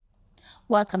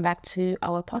Welcome back to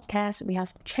our podcast. We have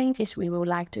some changes we would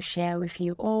like to share with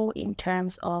you all in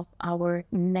terms of our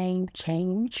name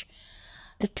change.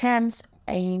 The terms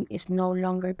aim is no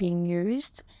longer being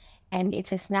used, and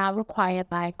it is now required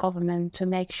by government to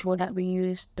make sure that we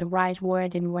use the right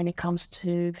wording when it comes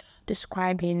to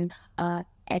describing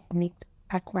ethnic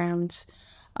backgrounds.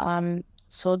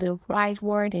 So the right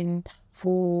wording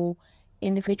for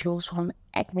individuals from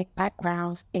ethnic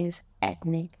backgrounds is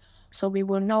ethnic. So we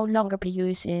will no longer be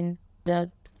using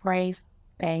the phrase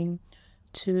BAME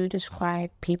to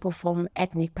describe people from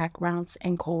ethnic backgrounds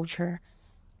and culture.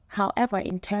 However,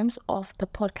 in terms of the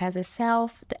podcast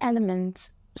itself, the elements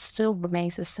still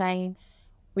remains the same.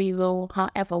 We will,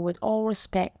 however, with all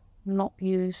respect, not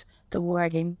use the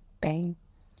wording BAME.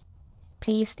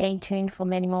 Please stay tuned for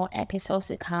many more episodes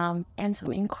to come and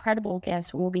some incredible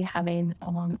guests we'll be having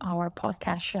on our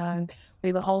podcast show.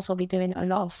 We will also be doing a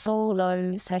lot of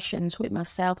solo sessions with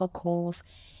myself, of course,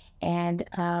 and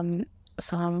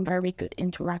some very good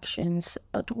interactions.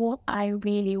 But what I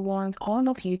really want all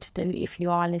of you to do, if you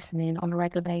are listening on a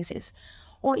regular basis,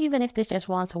 or even if it's just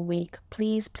once a week,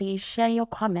 please share your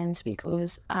comments,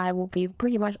 because I will be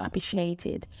pretty much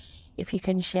appreciated if you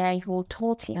can share your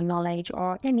thoughts, your knowledge,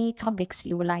 or any topics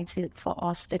you would like for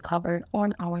us to cover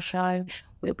on our show.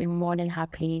 We'll be more than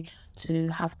happy to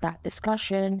have that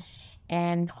discussion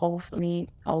and hopefully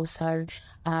also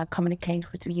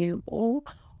communicate with you all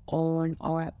on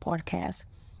our podcast.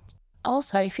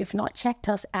 Also, if you've not checked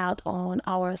us out on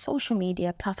our social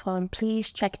media platform, please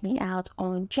check me out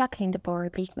on Jacqueline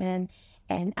Biekman,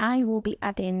 and I will be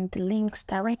adding the links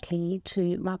directly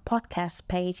to my podcast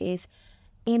pages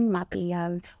in my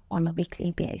bio on a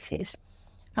weekly basis.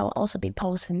 I will also be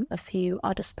posting a few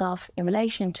other stuff in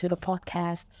relation to the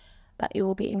podcast, but it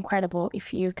will be incredible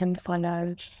if you can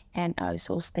follow and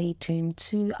also stay tuned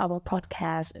to our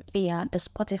podcast via the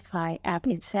Spotify app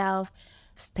itself.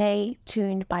 Stay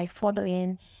tuned by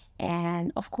following,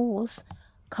 and of course,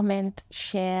 comment,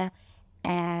 share,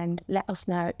 and let us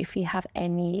know if you have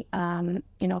any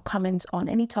comments on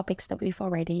any topics that we've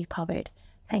already covered.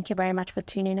 Thank you very much for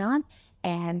tuning on,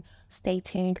 and stay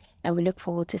tuned, and we look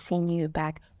forward to seeing you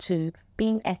back to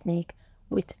Being Ethnic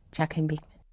with Jacqueline Biekman.